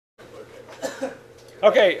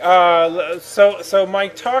Okay, so my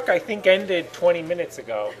talk I think ended 20 minutes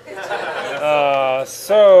ago.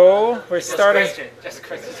 So we're starting. Just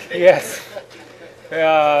question. Yes.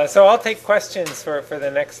 So I'll take questions for the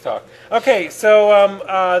next talk. Okay,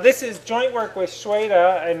 so this is joint work with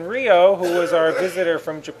Shweta and Rio, who was our visitor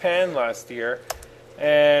from Japan last year.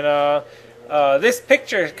 And this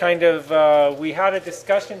picture kind of, we had a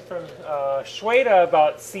discussion from Shweta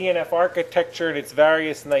about CNF architecture and its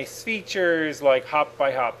various nice features like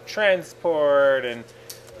hop-by-hop transport and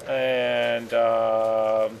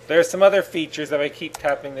there's some other features that I keep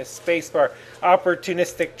tapping this spacebar.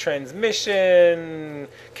 Opportunistic transmission,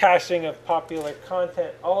 caching of popular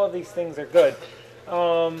content, all of these things are good.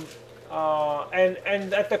 And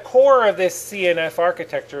at the core of this CNF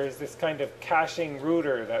architecture is this kind of caching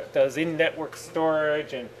router that does in-network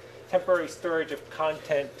storage and temporary storage of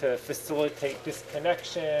content to facilitate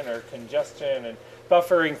disconnection or congestion and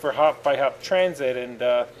buffering for hop-by-hop transit.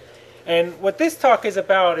 And what this talk is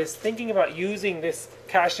about is thinking about using this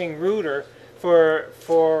caching router for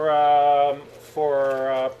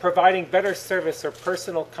providing better service or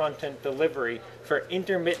personal content delivery for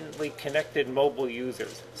intermittently connected mobile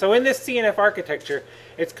users. So in this CNF architecture,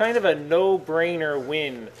 it's kind of a no-brainer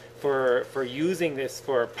win for using this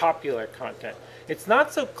for popular content. It's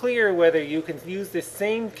not so clear whether you can use this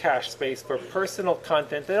same cache space for personal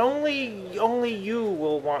content that only you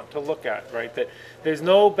will want to look at, right? That there's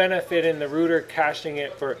no benefit in the router caching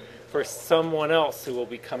it for someone else who will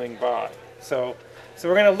be coming by. So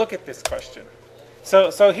we're going to look at this question.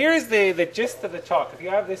 So here's the gist of the talk. If you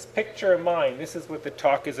have this picture in mind, this is what the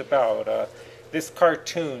talk is about, this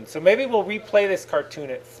cartoon. So maybe we'll replay this cartoon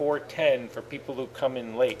at 4:10 for people who come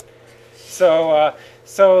in late. So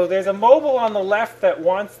there's a mobile on the left that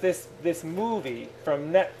wants this movie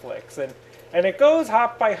from Netflix, and it goes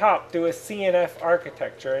hop by hop to a CNF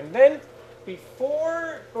architecture, and then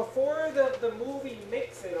before the movie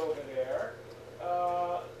makes it over there,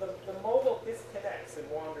 the mobile disconnects and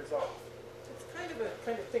wanders off. It's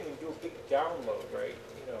kind of thing you do a big download, right?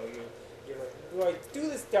 You know, you're like, do I do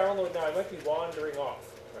this download now? I might be wandering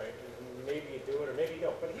off, right? Maybe you do it or maybe you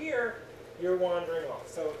don't. But here, you're wandering off.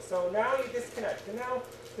 So now you disconnect. And now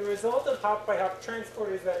the result of hop-by-hop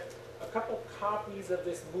transport is that a couple copies of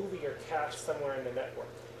this movie are cached somewhere in the network,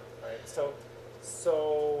 right? So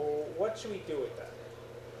what should we do with that,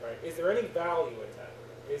 right? Is there any value in that?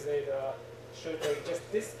 Is it, should they just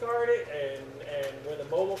discard it and when the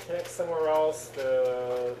mobile connects somewhere else,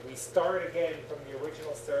 we start again from the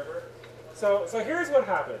original server? So here's what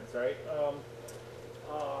happens, right?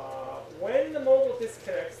 When the mobile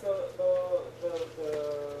disconnects,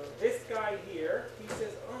 this guy here, he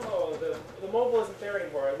says, oh, the mobile isn't there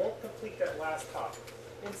anymore. I won't complete that last hop.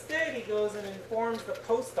 Instead, he goes and informs the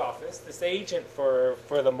post office, this agent for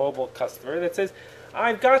the mobile customer, that says,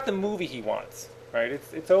 I've got the movie he wants. Right?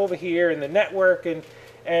 It's over here in the network, and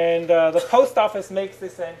the post office makes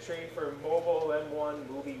this entry for mobile M1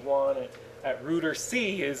 movie 1 at router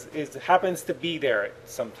C happens to be there at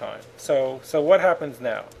some time. So what happens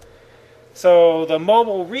now? So the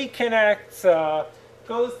mobile reconnects,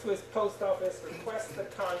 goes to his post office, requests the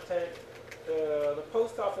content. The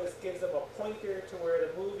post office gives him a pointer to where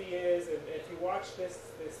the movie is, and if you watch this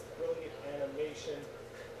brilliant animation,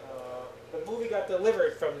 the movie got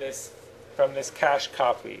delivered from this cache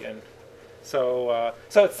copy, and so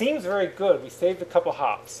it seems very good. We saved a couple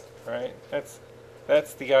hops, right? That's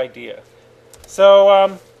the idea.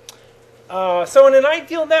 So in an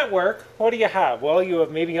ideal network, what do you have? Well, you have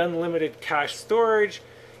maybe unlimited cache storage.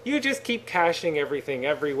 You just keep caching everything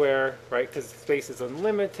everywhere, right? Because space is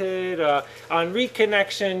unlimited. On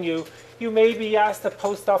reconnection, you maybe ask the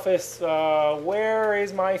post office, where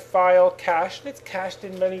is my file cached? It's cached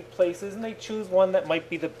in many places, and they choose one that might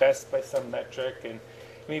be the best by some metric, and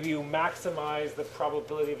maybe you maximize the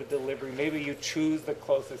probability of a delivery. Maybe you choose the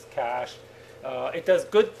closest cache. It does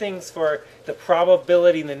good things for the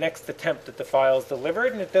probability in the next attempt that the file is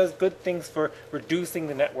delivered, and it does good things for reducing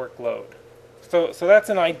the network load. So that's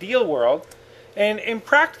an ideal world. And in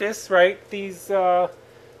practice, right, these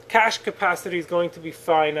cache capacity is going to be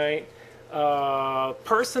finite.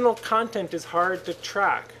 Personal content is hard to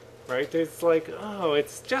track, right? It's like, oh,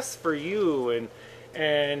 it's just for you,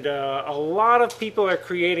 and a lot of people are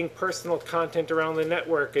creating personal content around the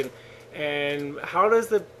network, and how does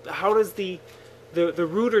the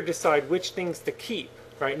router decide which things to keep,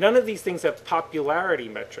 right? None of these things have popularity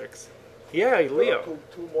metrics. Yeah, Leo.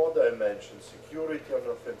 Two more dimensions: security and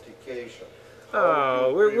authentication.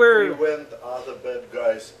 We're prevent other bad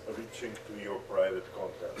guys reaching to your private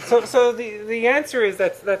content. So the answer is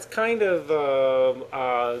that's kind of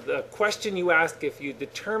a question you ask if you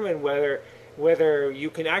determine whether whether you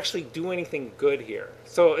can actually do anything good here.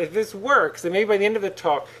 So if this works, then maybe by the end of the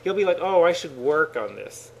talk, you'll be like, oh, I should work on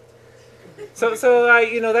this. So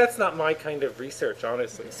that's not my kind of research,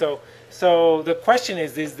 honestly. So the question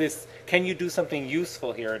is this, can you do something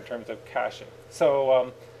useful here in terms of caching?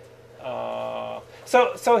 So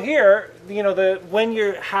here, when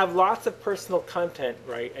you have lots of personal content,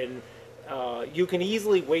 right, and you can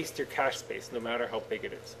easily waste your cache space no matter how big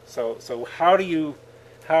it is. So how do you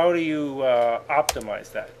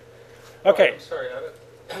optimize that? Okay. I'm sorry,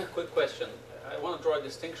 I have a quick question. I want to draw a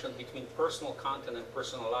distinction between personal content and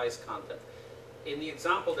personalized content. In the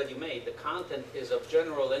example that you made, the content is of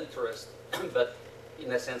general interest, but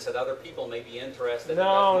in a sense that other people may be interested in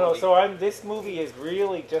that movie. So this movie is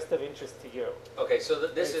really just of interest to you. Okay, so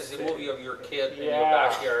this is a movie of your kid in your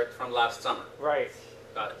backyard from last summer. Right.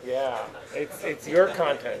 Got it. Yeah, it's your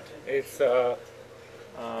content. It's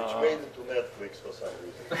Which made it to Netflix for some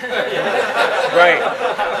reason. right.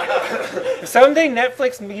 Someday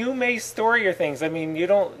Netflix, you may store your things. I mean, you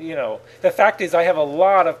don't. The fact is, I have a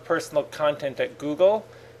lot of personal content at Google,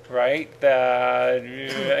 right?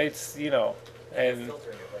 It's and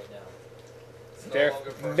Filtering it right now. It's no there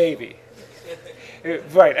longer personal. maybe.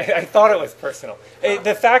 Right. I thought it was personal.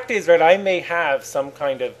 The fact is, right, I may have some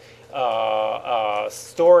kind of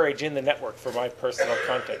storage in the network for my personal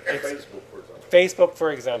content. It's Facebook,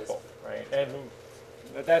 for example, right? And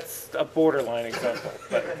that's a borderline example.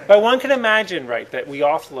 But one can imagine, right, that we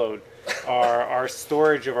offload our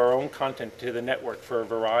storage of our own content to the network for a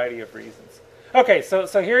variety of reasons. Okay, so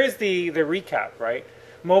here is the recap, right?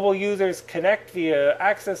 Mobile users connect via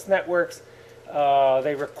access networks.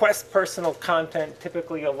 They request personal content,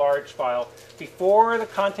 typically a large file. Before the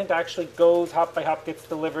content actually goes hop by hop, gets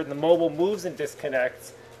delivered, the mobile moves and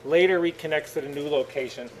disconnects, later reconnects at a new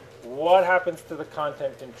location. What happens to the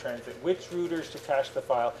content in transit? Which routers to cache the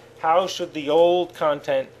file? How should the old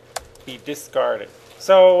content be discarded?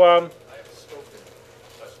 So, I have a spoken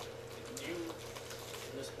question.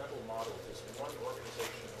 In this mental model, does one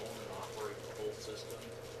organization own and operate the whole system?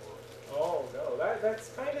 oh no, that's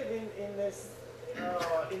kind of in this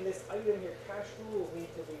item here. Cache rules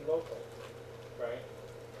need to be local, right?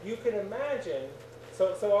 You can imagine.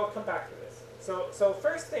 So I'll come back to this. So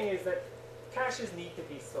first thing is that caches need to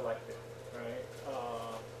be selected, right?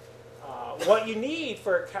 What you need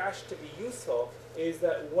for a cache to be useful is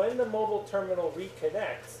that when the mobile terminal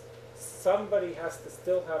reconnects, somebody has to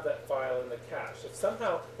still have that file in the cache. If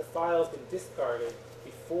somehow the file has been discarded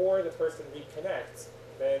before the person reconnects,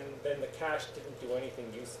 then the cache didn't do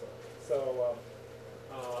anything useful.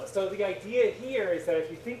 So the idea here is that if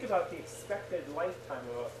you think about the expected lifetime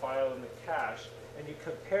of a file in the cache, and you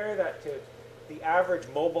compare that to the average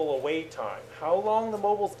mobile away time, how long the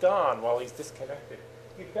mobile's gone while he's disconnected,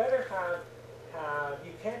 you better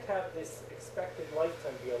you can't have this expected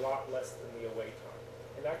lifetime be a lot less than the away time.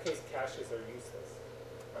 In that case, caches are useless,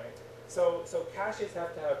 right? So caches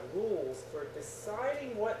have to have rules for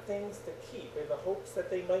deciding what things to keep in the hopes that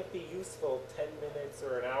they might be useful 10 minutes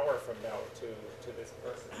or an hour from now to this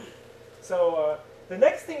person. So the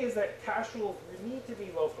next thing is that cache rules need to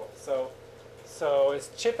be local. So as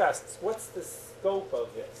Chip asks, what's the scope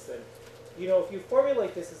of this? And if you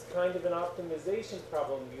formulate this as kind of an optimization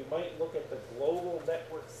problem, you might look at the global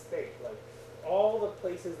network state, like all the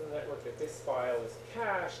places in the network that this file is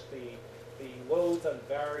cached, the loads on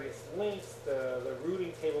various links, the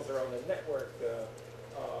routing tables around the network,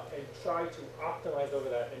 and try to optimize over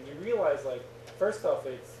that. And you realize, like, first off,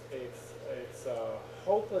 it's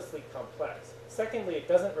hopelessly complex. Secondly, it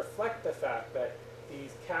doesn't reflect the fact that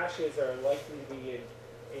these caches are likely to be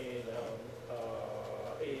in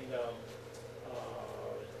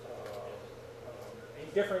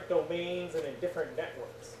different domains and in different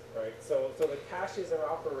networks, right? So the caches are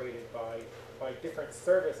operated by different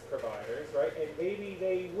service providers, right? And maybe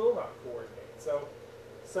they will not coordinate. So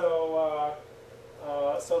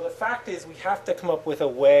the fact is, we have to come up with a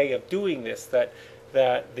way of doing this that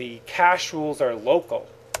the cache rules are local,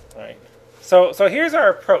 right? So here's our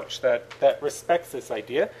approach that respects this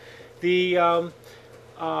idea. The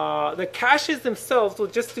caches themselves will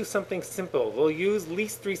just do something simple. We'll use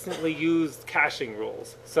least recently used caching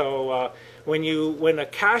rules. So when a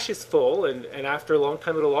cache is full, and after a long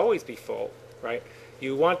time it'll always be full, right?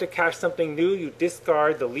 You want to cache something new, you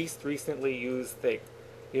discard the least recently used thing.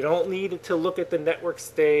 You don't need to look at the network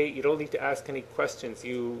state. You don't need to ask any questions.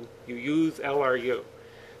 You use LRU.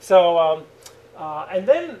 So and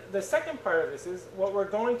then the second part of this is what we're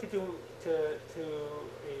going to do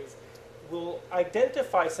is we'll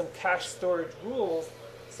identify some cache storage rules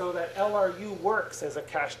so that LRU works as a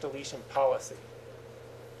cache deletion policy.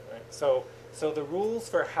 Right? So So the rules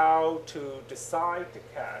for how to decide to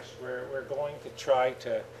cache, we're going to try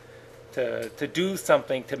to do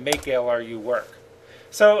something to make LRU work.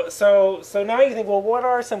 So now you think, well, what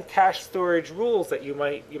are some cache storage rules that you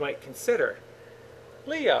might consider?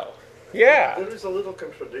 Leo, yeah. There is a little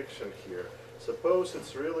contradiction here. Suppose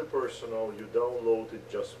it's really personal, you download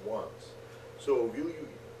it just once. So will you,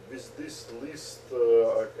 with this list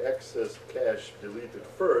access cache deleted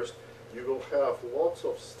first, you will have lots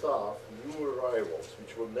of stuff, new arrivals,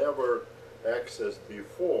 which were never accessed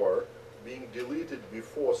before, being deleted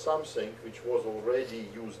before something which was already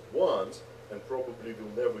used once and probably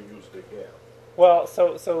will never used again. Well,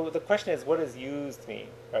 so the question is, what does used mean,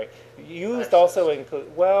 right? Used Access. also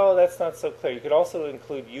include, well, that's not so clear. You could also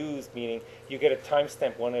include used, meaning you get a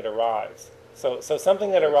timestamp when it arrives. So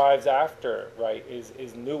something that arrives after, right,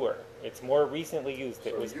 is newer. It's more recently used.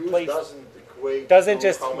 It So was use placed. doesn't equate Doesn't to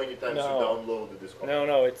just- how many times no. you downloaded this content.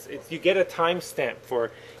 No, it's you get a timestamp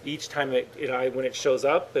for each time when it shows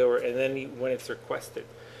up, and then when it's requested.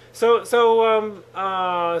 So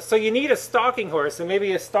you need a stalking horse, and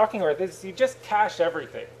maybe a stalking horse is you just cache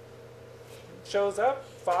everything. Shows up,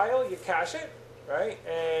 file, you cache it, right,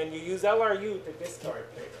 and you use LRU to discard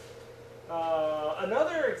data.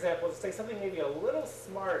 Another example is, say, something maybe a little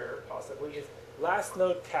smarter, possibly, is last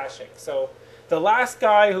node caching. So the last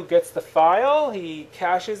guy who gets the file, he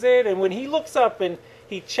caches it, and when he looks up and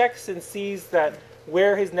he checks and sees that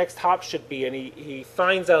where his next hop should be, and he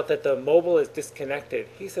finds out that the mobile is disconnected,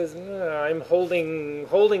 he says, I'm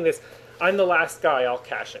holding this, I'm the last guy, I'll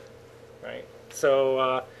cache it, right?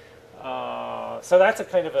 So so that's a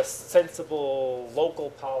kind of a sensible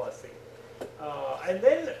local policy. And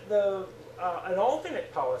then an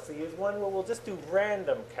alternate policy is one where we'll just do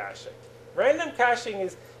random caching. Random caching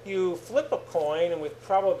is you flip a coin, and with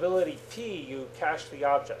probability p, you cache the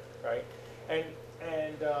object, right? And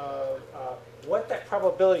what that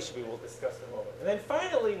probability should be, we'll discuss in a moment. And then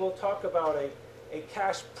finally, we'll talk about a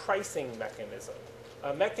cache pricing mechanism,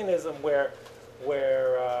 a mechanism where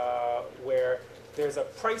there's a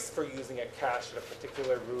price for using a cache at a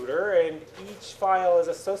particular router, and each file is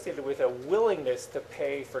associated with a willingness to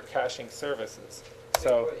pay for caching services.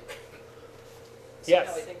 So, yes.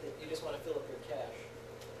 Somehow I think that you just want to fill up your cache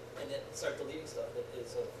and then start deleting stuff that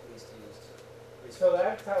is of least used. So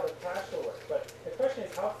that's how the cache will work. But the question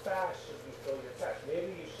is, how fast should you fill your cache?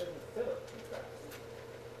 Maybe you shouldn't fill it too fast.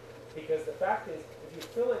 Because the fact is, if you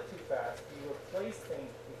fill it too fast, you replace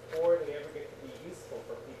things before they ever get to be useful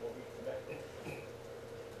for people reconnecting.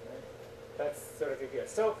 Right? That's sort of the idea.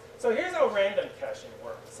 So here's how random caching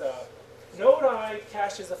works. Node I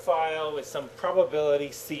caches a file with some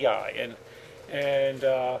probability CI, and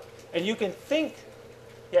you can think,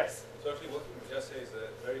 yes. So actually what you just say is a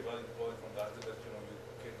very valid point from that you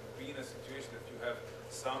can be in a situation that you have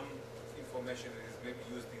some information that is maybe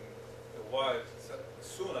used in a while,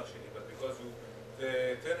 soon actually, but because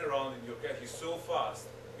the turnaround in your cache is so fast,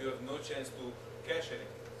 you have no chance to cache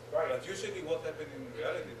anything. Right. But usually what happens in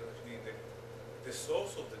reality is actually the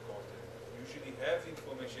source of the content usually have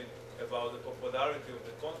information about the popularity of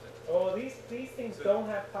the content. Oh, these things don't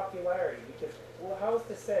have popularity because, well, how's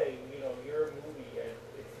to say, you're a movie and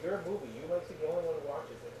it's your movie. You might be the only one who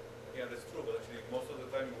watches it. Yeah, that's true, but actually most of the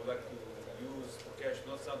time you would like to use for cache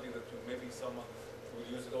not something that maybe someone would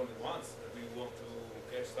use it only once, that we want to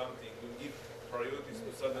cache something, we give priorities to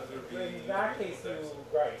something that will be... In that case,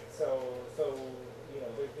 right, so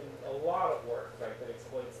there's been a lot of work, right, that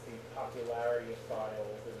exploits the popularity of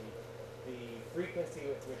files and the frequency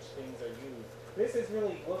with which things are used. This is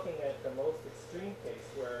really looking at the most extreme case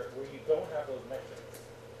where you don't have those metrics.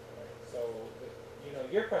 Right? So,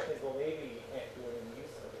 your question is, well, maybe you can't do any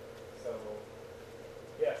use of it. So,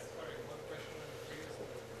 yes? Sorry, one question please. For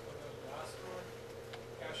the last node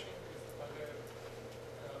caching, are there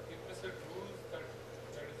implicit rules that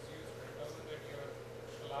is used to determine that you're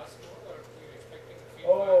the last node, or you're expecting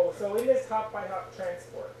feedback? Oh, so in this hop-by-hop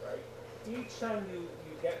transport, right, each time you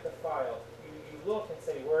get the file, you look and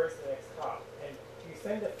say, where's the next hop? And you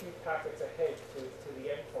send a few packets ahead to the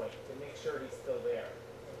endpoint to make sure he's still there.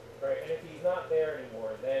 Right? And if he's not there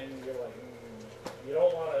anymore, then you're like, you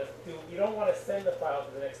don't want to send the file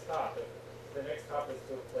to the next hop if the next hop is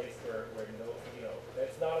to a place where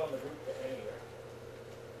that's not on the route to anywhere.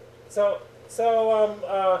 So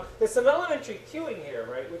there's some elementary queuing here,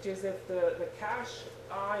 right? Which is if the cache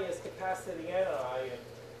I is capacity ni and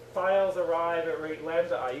files arrive at rate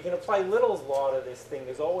lambda I, you can apply Little's law to this thing.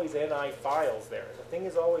 There's always ni files there. The thing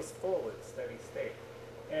is always full at steady state.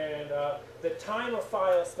 And the time a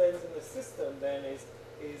file spends in the system then is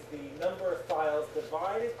the number of files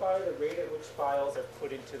divided by the rate at which files are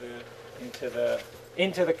put into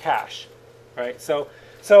the cache. right? So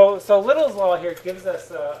Little's law here gives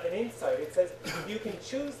us an insight. It says you can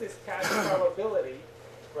choose this cache probability,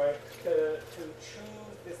 right, to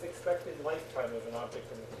choose this expected lifetime of an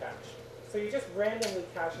object in the cache. So you're just randomly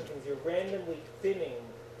caching things. You're randomly thinning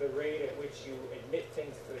the rate at which you admit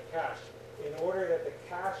things to the cache in order that the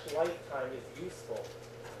cache lifetime is useful.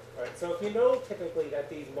 Right? So if you know typically that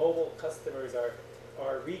these mobile customers are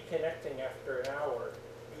reconnecting after an hour,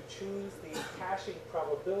 you choose the caching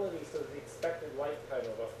probability so the expected lifetime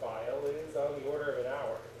of a file is on the order of an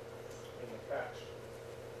hour in the cache.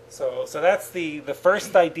 So that's the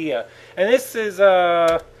first idea. And this is,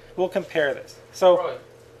 we'll compare this. So, Roy,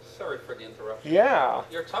 sorry for the interruption. yeah.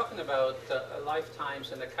 You're talking about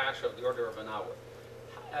lifetimes in the cache of the order of an hour.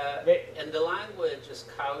 And the language is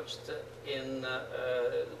couched in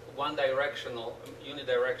unidirectional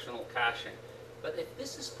caching. But if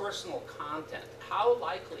this is personal content, how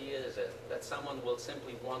likely is it that someone will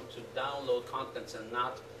simply want to download contents and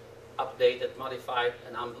not update it, modify it,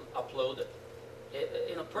 and upload it?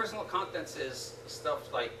 You know, personal contents is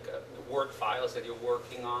stuff like Word files that you're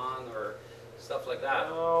working on or stuff like that.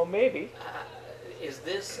 Oh, maybe. Is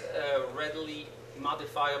this readily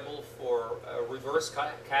modifiable for reverse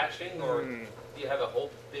caching, or do you have a whole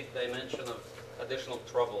big dimension of additional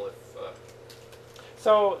trouble if?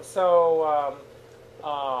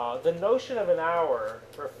 The notion of an hour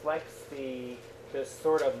reflects the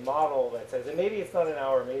sort of model that says, and maybe it's not an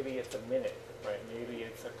hour, maybe it's a minute, right? Maybe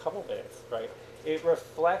it's a couple minutes, right? It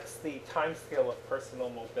reflects the time scale of personal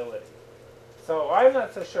mobility. So I'm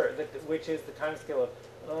not so sure which is the time scale of,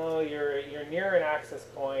 oh, you're near an access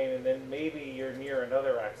point, and then maybe you're near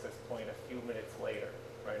another access point a few minutes later,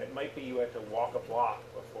 right? It might be you had to walk a block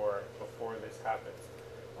before this happens.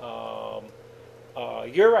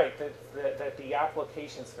 You're right that the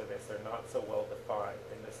applications for this are not so well defined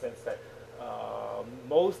in the sense that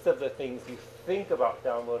most of the things you think about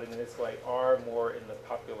downloading in this way are more in the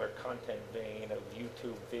popular content vein of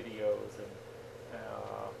YouTube videos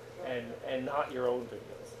and not your own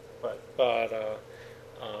videos. But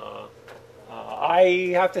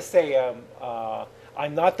I have to say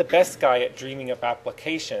I'm not the best guy at dreaming up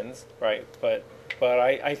applications, right? But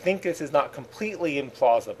I think this is not completely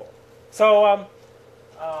implausible. So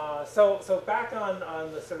back on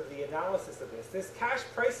the sort of the analysis of this cache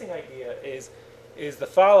pricing idea is the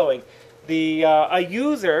following. A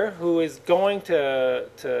user who is going to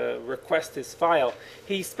request his file,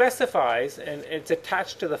 he specifies, and it's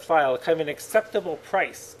attached to the file, kind of an acceptable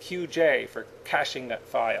price, QJ, for caching that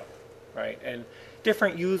file, right? And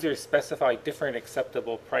different users specify different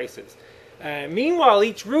acceptable prices. Meanwhile,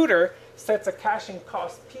 each router sets a caching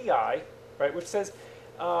cost PI, right, which says,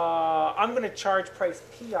 I'm going to charge price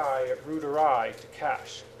PI at router I to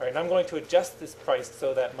cache, right? And I'm going to adjust this price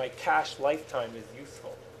so that my cache lifetime is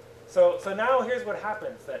useful. So now here's what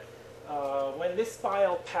happens, that when this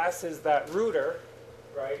file passes that router,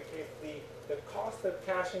 right, if the cost of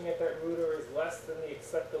caching at that router is less than the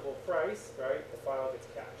acceptable price, right, the file gets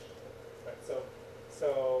cached. Right?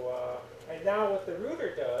 And now what the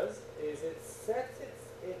router does is it sets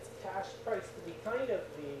its cache price to be kind of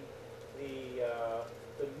the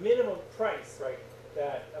minimum price, right,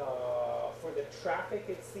 that for the traffic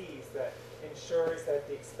it sees that ensures that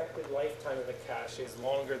the expected lifetime of the cache is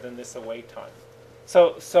longer than this await time.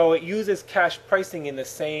 So it uses cache pricing in the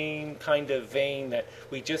same kind of vein that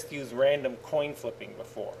we just used random coin flipping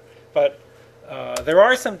before. But there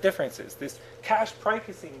are some differences. This cache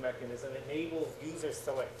pricing mechanism enables user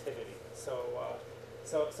selectivity.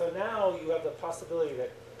 So now you have the possibility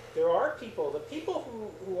that there are people, the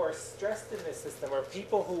people who are stressed in this system are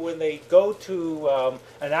people who, when they go to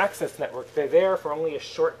an access network, they're there for only a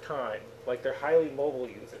short time, like they're highly mobile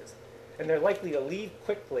users. And they're likely to leave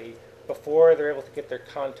quickly before they're able to get their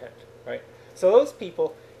content, right? So those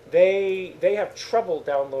people, they have trouble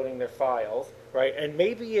downloading their files, right? And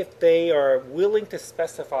maybe if they are willing to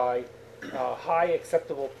specify high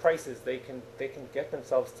acceptable prices, they can get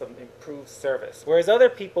themselves some improved service. Whereas other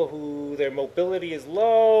people who their mobility is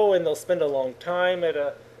low and they'll spend a long time at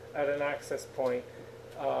an access point,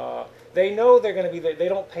 they know they're going to be there. They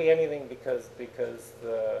don't pay anything because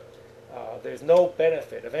there's no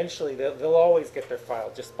benefit. Eventually, they'll always get their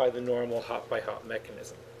file just by the normal hop-by-hop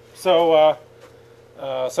mechanism. So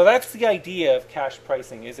that's the idea of cache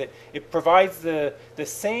pricing. Is it provides the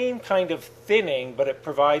same kind of thinning, but it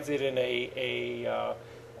provides it in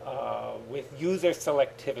with user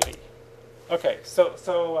selectivity. Okay,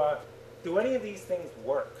 so do any of these things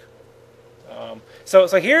work? So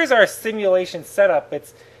here's our simulation setup.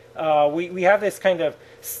 It's we have this kind of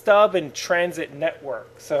stub and transit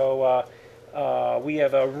network. So We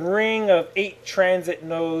have a ring of 8 transit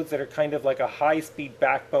nodes that are kind of like a high-speed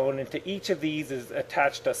backbone, and to each of these is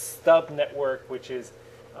attached a stub network, which is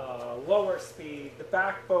lower speed. The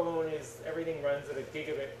backbone is everything runs at a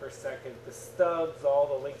gigabit per second. The stubs, all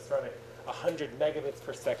the links run at 100 megabits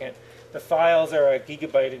per second. The files are a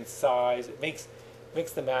gigabyte in size. It makes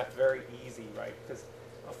the math very easy, right? Because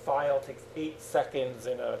a file takes 8 seconds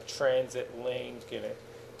in a transit link, and it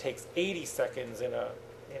takes 80 seconds in a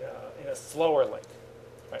slower link,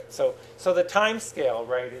 right? So the time scale,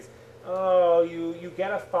 right, is you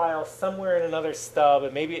get a file somewhere in another stub,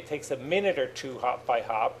 and maybe it takes a minute or two hop by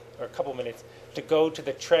hop, or a couple minutes, to go to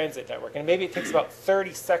the transit network, and maybe it takes about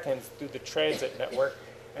 30 seconds through the transit network,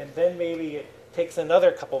 and then maybe it takes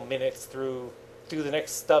another couple minutes through the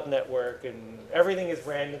next stub network, and everything is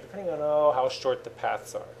random depending on how short the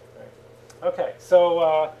paths are. Right? Okay,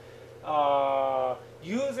 so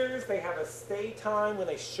users, they have a stay time when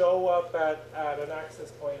they show up at an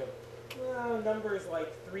access point of numbers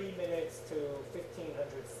like 3 minutes to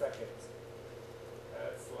 1,500 seconds.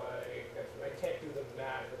 That's like, I can't do the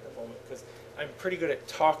math at the moment because I'm pretty good at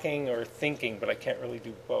talking or thinking, but I can't really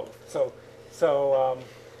do both. So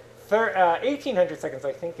 1,800 seconds,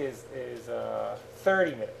 I think, is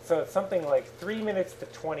 30 minutes. So it's something like 3 minutes to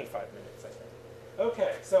 25 minutes, I think.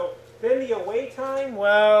 Okay, so then the await time,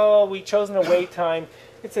 well, we chose an await time.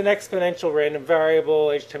 It's an exponential random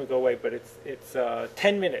variable. Each time we go away, but it's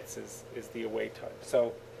 10 minutes is the await time.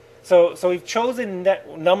 So we've chosen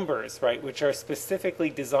numbers, right, which are specifically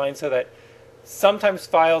designed so that sometimes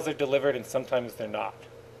files are delivered and sometimes they're not,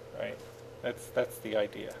 right? That's the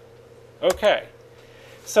idea. Okay.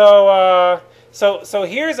 So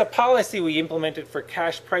here's a policy we implemented for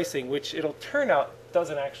cache pricing, which it'll turn out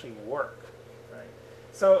doesn't actually work. Right?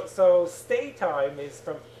 So stay time is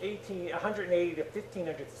from 180 to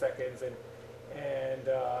 1,500 seconds, and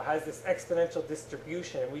has this exponential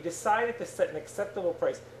distribution. And we decided to set an acceptable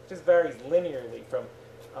price, which just varies linearly from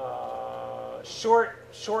short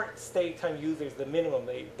stay time users. The minimum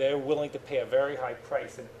they're willing to pay a very high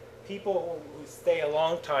price, and people who stay a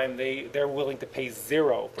long time, they're willing to pay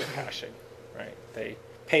 0 for caching, right? They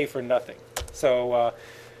pay for nothing. So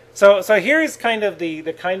here's kind of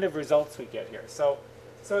the kind of results we get here. So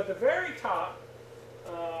at the very top,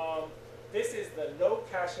 this is the no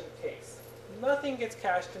caching case. Nothing gets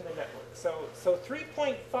cached in the network. So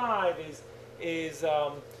 3.5 is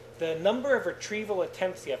the number of retrieval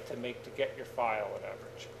attempts you have to make to get your file on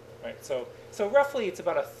average. Right? So roughly it's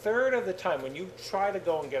about a third of the time when you try to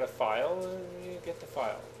go and get a file, you get the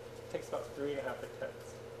file. It takes about 3.5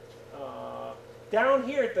 attempts. Down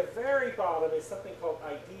here at the very bottom is something called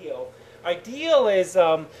ideal. Ideal is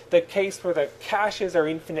the case where the caches are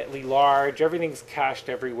infinitely large, everything's cached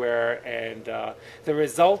everywhere, and the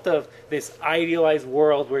result of this idealized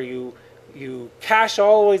world where you cache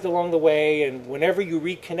always along the way, and whenever you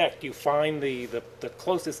reconnect, you find the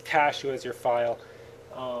closest cache who has your file.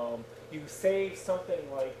 You save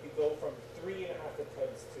something like, you go from 3.5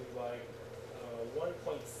 attempts to like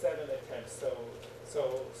 1.7 attempts.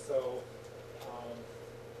 So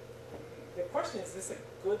the question is this a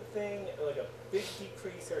good thing, like a big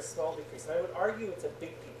decrease or a small decrease? And I would argue it's a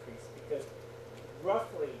big decrease because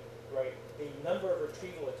roughly, right, the number of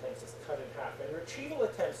retrieval attempts is cut in half. And retrieval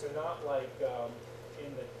attempts are not like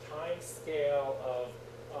in the time scale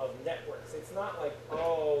of networks. It's not like,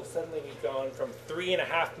 oh, suddenly we've gone from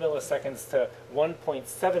 3.5 milliseconds to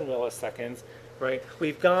 1.7 milliseconds, right?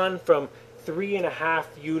 We've gone from 3.5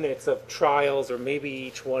 units of trials, or maybe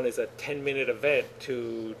each one is a 10-minute event,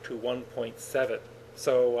 to 1.7.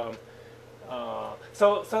 So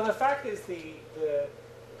the fact is the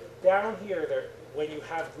down here, when you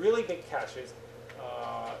have really big caches,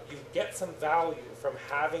 you get some value from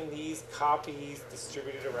having these copies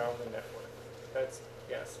distributed around the network. That's,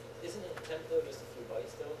 yes? Isn't an attempt though just a few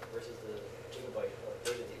bytes though, versus the gigabyte of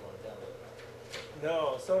data that you want to download?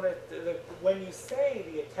 No. So when you say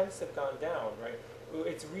the attempts have gone down, right,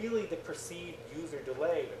 it's really the perceived user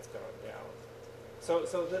delay that's gone down. So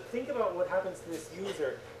think about what happens to this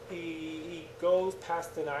user. He goes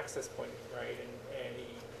past an access point, right, and he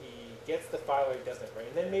gets the file or he doesn't, right,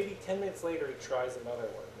 and then maybe 10 minutes later he tries another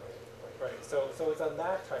one, right. So it's on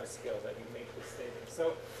that time scale that you make the savings.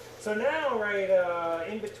 So now, right,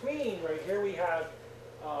 in between, right here we have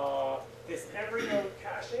this every node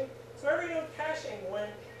caching. So every node caching, when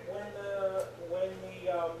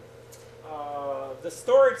the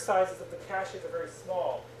storage sizes of the caches are very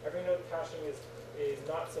small, every node caching is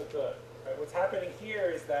not so good. Right? What's happening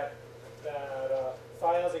here is that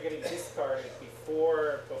files are getting discarded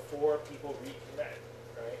before people reconnect.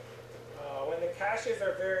 Right? When the caches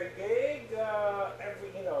are very big,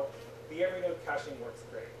 the every node caching works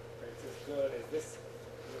great. Right? It's as good as this,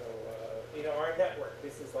 our network.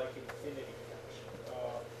 This is like infinity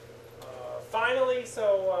cache. Finally,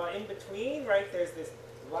 so in between, right, there's this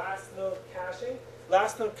last node caching.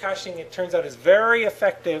 Last node caching, it turns out, is very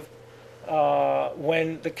effective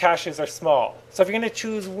when the caches are small. So if you're going to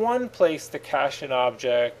choose one place to cache an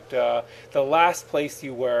object, the last place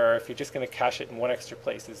you were, if you're just going to cache it in one extra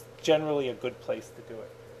place, is generally a good place to do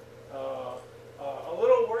it. A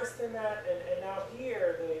little worse than that, and now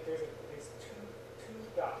here, there's two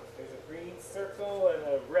dots. There's a green circle and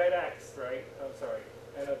a red X, right? I'm sorry,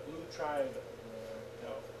 and a blue triangle.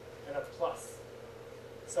 No, and a plus.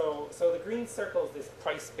 So the green circle is this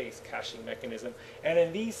price-based caching mechanism, and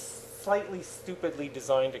in these slightly stupidly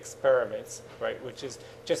designed experiments, right, which is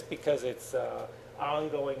just because it's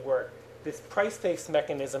ongoing work, this price-based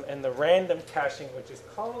mechanism and the random caching, which is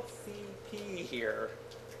called CP here.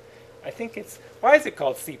 I think it's, why is it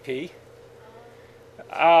called CP?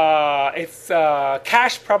 It's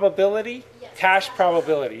cache probability. Yes. Cache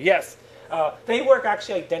probability, yes. They work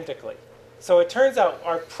actually identically. So it turns out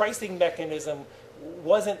our pricing mechanism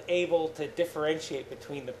wasn't able to differentiate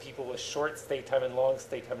between the people with short stay time and long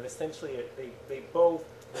stay time. And essentially, they both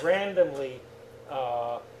randomly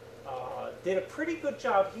did a pretty good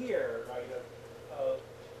job here, right, of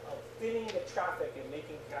thinning the traffic and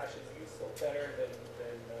making caches useful better than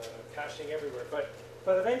caching everywhere.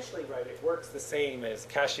 But eventually, right, it works the same as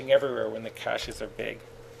caching everywhere when the caches are big.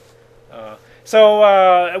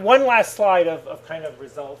 So one last slide of kind of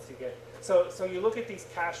results you get. So you look at these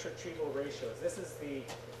cache retrieval ratios. This is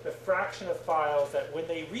the fraction of files that when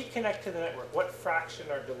they reconnect to the network, what fraction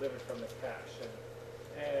are delivered from the cache.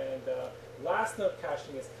 And last node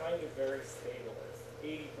caching is kind of very stable. It's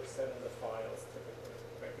 80% of the files typically,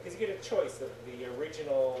 right? Because you get a choice of the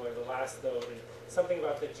original or the last node, and something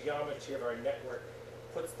about the geometry of our network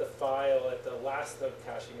puts the file at the last node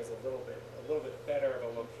caching as a little bit better of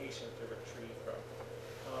a location to retrieve from.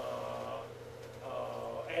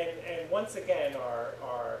 And once again,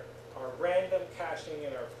 our random caching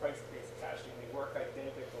and our price-based caching, they work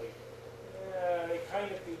identically. They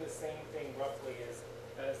kind of do the same thing roughly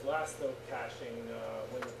as last node caching.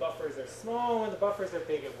 When the buffers are small, when the buffers are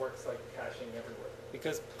big, it works like caching everywhere.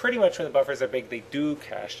 Because pretty much when the buffers are big, they do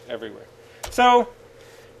cache everywhere. So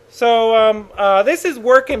this is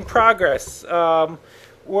work in progress.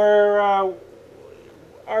 Where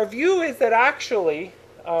our view is that actually,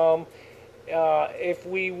 if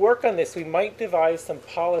we work on this, we might devise some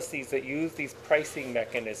policies that use these pricing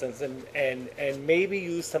mechanisms and maybe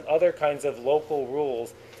use some other kinds of local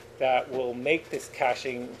rules that will make this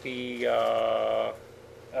caching be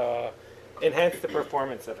enhance the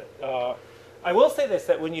performance of it. I will say this,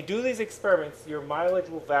 that when you do these experiments, your mileage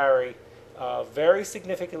will vary very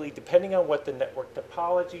significantly depending on what the network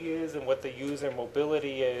topology is and what the user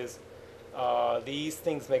mobility is. These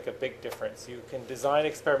things make a big difference. You can design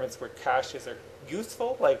experiments where caches are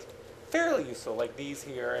useful, like fairly useful, like these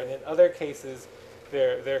here, and in other cases,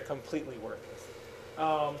 they're completely worthless.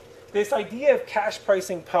 This idea of cache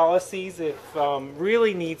pricing policies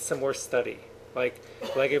really needs some more study. Like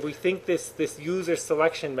if we think this user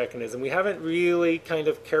selection mechanism, we haven't really kind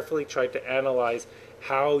of carefully tried to analyze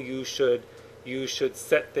how you should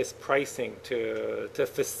set this pricing to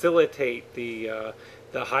facilitate the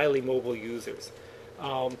highly mobile users.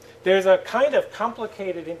 There's a kind of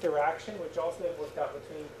complicated interaction which also have worked out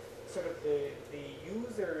between sort of the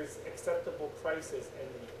user's acceptable prices and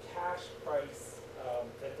the cache price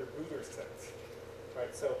that the router sets,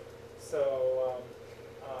 right? So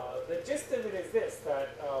the gist of it is this,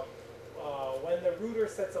 that when the router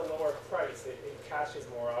sets a lower price, it caches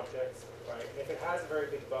more objects, right? And if it has a very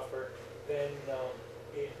big buffer, then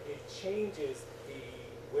it changes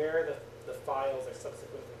where the files are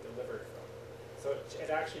subsequently delivered from. So it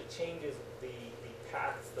actually changes the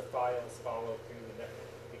paths the files follow through the network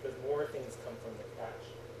because more things come from the cache.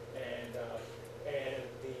 And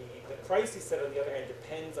the price you set, on the other hand,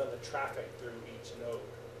 depends on the traffic through each node.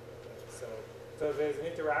 So there's an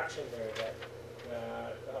interaction there that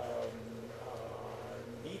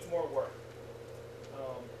needs more work.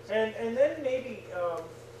 And then maybe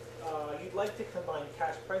you'd like to combine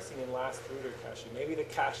cache pricing and last router caching. Maybe the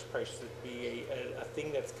cache price should be a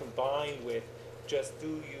thing that's combined with just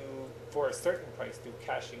for a certain price, do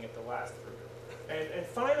caching at the last router. And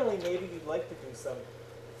finally, maybe you'd like to do some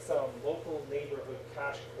local neighborhood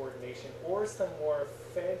cache coordination or some more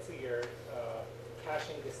fancier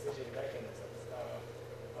caching decision mechanisms.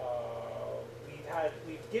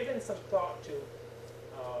 We've given some thought to,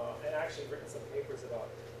 and actually written some papers about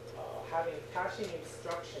having caching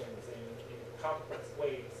instructions in complex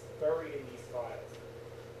ways buried in these files.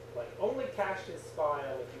 like only cache this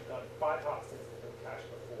file if you've done 5 hops since it's been cached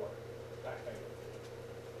before, that kind of thing.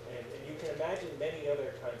 And you can imagine many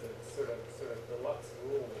other kinds of sort of deluxe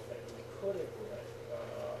rules that you could implement.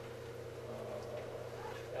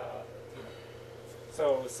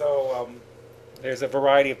 So there's a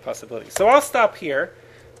variety of possibilities. So I'll stop here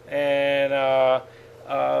and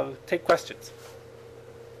take questions.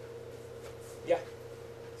 Yeah.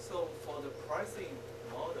 So for the pricing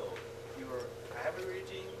model, you're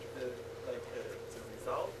averaging the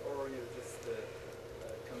result, or you just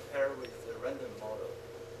compare with the random model,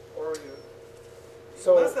 or you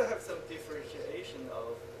must have some differentiation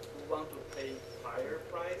of who want to pay higher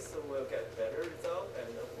price, so we'll get better result, and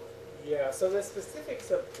yeah. So the specifics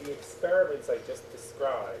of the experiments I just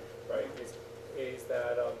described, right, is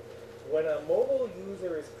that when a mobile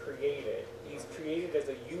user is created, he's created as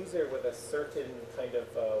a user with a certain kind of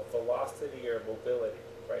velocity or mobility,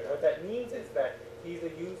 right? What that means is that he's a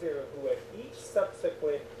user who at each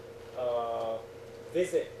subsequent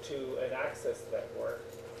visit to an access network,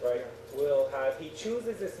 right, he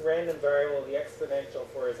chooses this random variable, the exponential,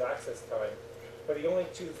 for his access time, but he only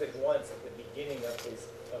chooses it once at the beginning of his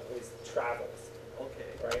travels. okay.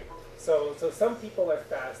 Right? So some people are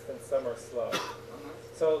fast and some are slow.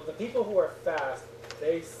 So the people who are fast,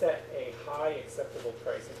 they set a high acceptable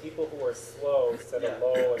price, and people who are slow set a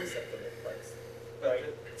low acceptable price. Right?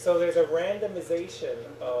 So there's a randomization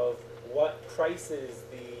of what prices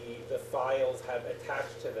the files have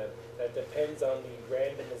attached to them that depends on the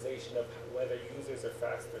randomization of whether users are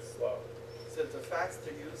fast or slow. So the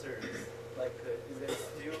faster users, do they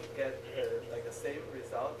still get the same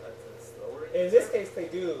result as the slower user? In this case, they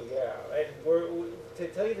do, yeah. And to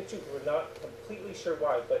tell you the truth, we're not completely sure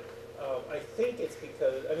why, but I think it's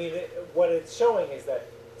because, what it's showing is that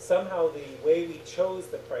somehow the way we chose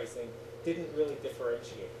the pricing didn't really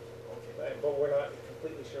differentiate. Okay. But we're not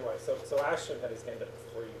completely sure why. So Ashton had his hand up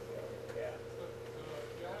before you. Yeah. So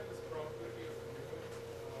you have this probability of movement.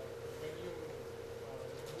 When you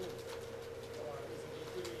move, is it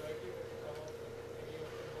equally likely that you come up with any of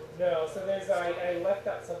the modes? No, so I left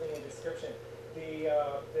out something in the description.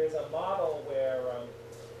 There's a model where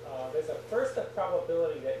there's a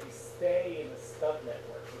probability that you stay in the stub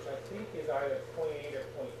network, which I think is either 0.8 or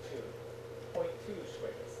 0.2. 0.2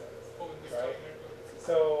 Schweiger says. Oh, in the right? stub network.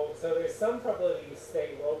 So there's some probability you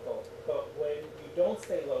stay local, but when you don't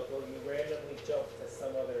stay local, you randomly jump to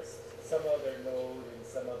some other node in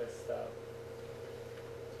some other stub.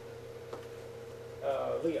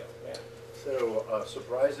 Leo, yeah. So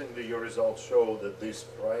surprisingly, your results show that this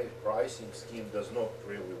pricing scheme does not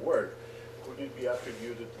really work. Could it be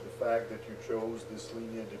attributed to the fact that you chose this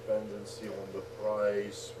linear dependency on the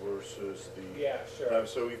price versus the... Yeah, sure.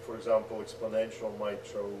 So if, for example, exponential might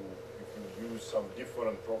show, if you use some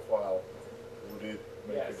different profile, would it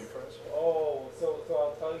make a difference? Oh, so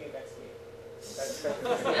I'll tell you next week.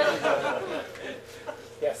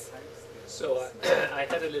 Yes. So I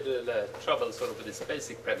had a little trouble sort of with this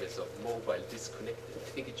basic premise of mobile disconnected. I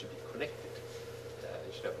think it should be connected.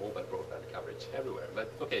 You should have mobile broadband coverage everywhere.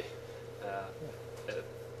 But okay,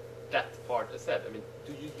 that part aside,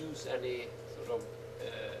 do you use any sort of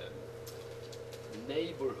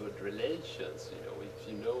neighborhood relations? If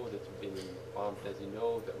you know that you've been in one place, you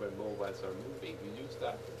know that where mobiles are moving. Do you use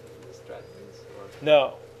that in the strategies? Or?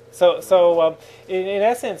 No. So in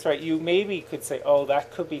essence, right, you maybe could say, oh,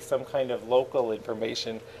 that could be some kind of local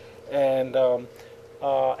information, and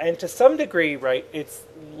to some degree, right, it's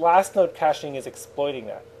last node caching is exploiting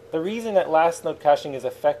that. The reason that last node caching is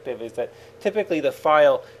effective is that typically the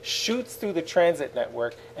file shoots through the transit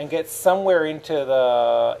network and gets somewhere into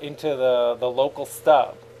the local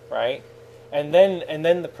stub, right, and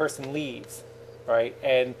then the person leaves. Right,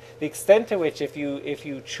 and the extent to which if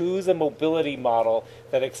you choose a mobility model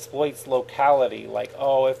that exploits locality, like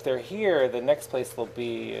if they're here, the next place they'll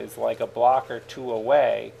be is like a block or two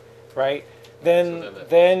away, right?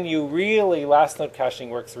 Then you really last node caching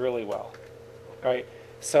works really well, right?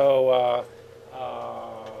 So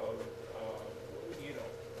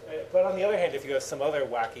but on the other hand, if you have some other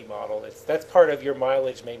wacky model, that's part of your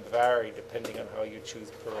mileage may vary depending on how you choose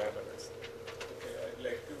parameters. Okay, I'd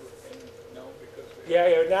like to end now because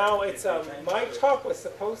yeah. Now it's my talk was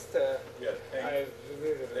supposed to. yeah.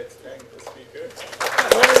 Let's thank the speaker.